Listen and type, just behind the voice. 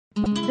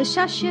The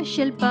Shashya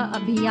Shilpa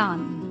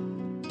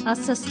Abhiyan, a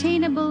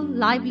sustainable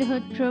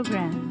livelihood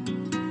program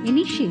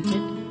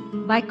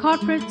initiated by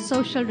Corporate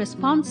Social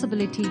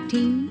Responsibility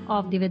Team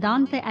of the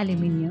Vedanta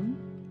Aluminium,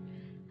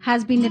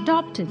 has been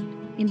adopted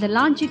in the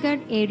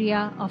Lanjigarh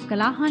area of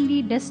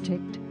Kalahandi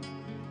district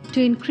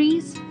to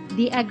increase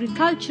the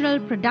agricultural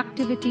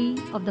productivity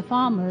of the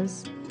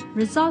farmers,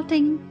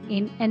 resulting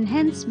in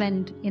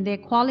enhancement in their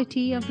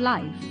quality of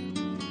life.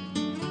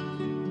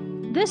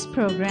 This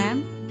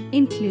program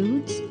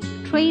includes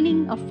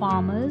training of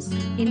farmers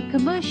in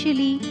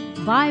commercially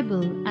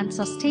viable and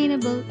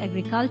sustainable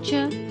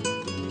agriculture,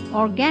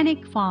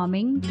 organic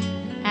farming,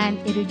 and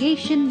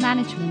irrigation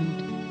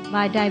management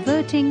by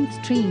diverting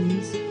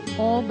streams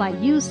or by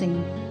using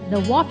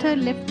the water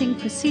lifting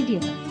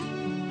procedure,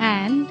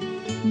 and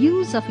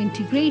use of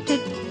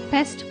integrated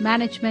pest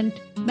management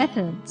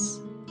methods.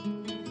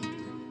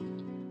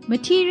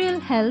 Material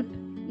help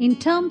in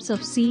terms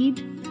of seed,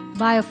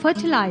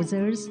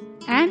 biofertilizers,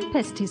 and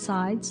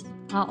pesticides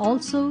are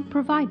also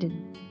provided.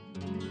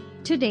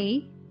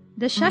 Today,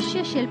 the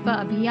Shashya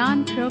Shilpa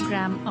Abhiyan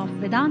program of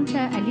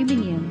Vedanta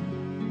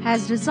Aluminium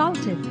has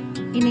resulted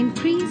in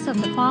increase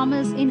of the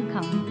farmers'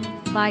 income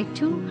by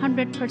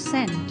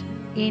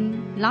 200%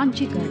 in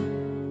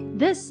Lanjigarh.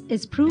 This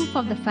is proof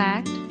of the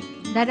fact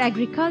that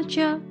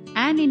agriculture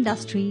and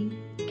industry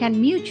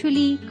can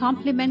mutually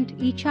complement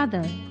each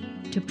other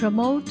to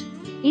promote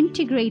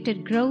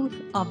integrated growth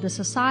of the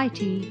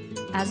society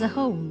as a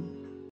whole.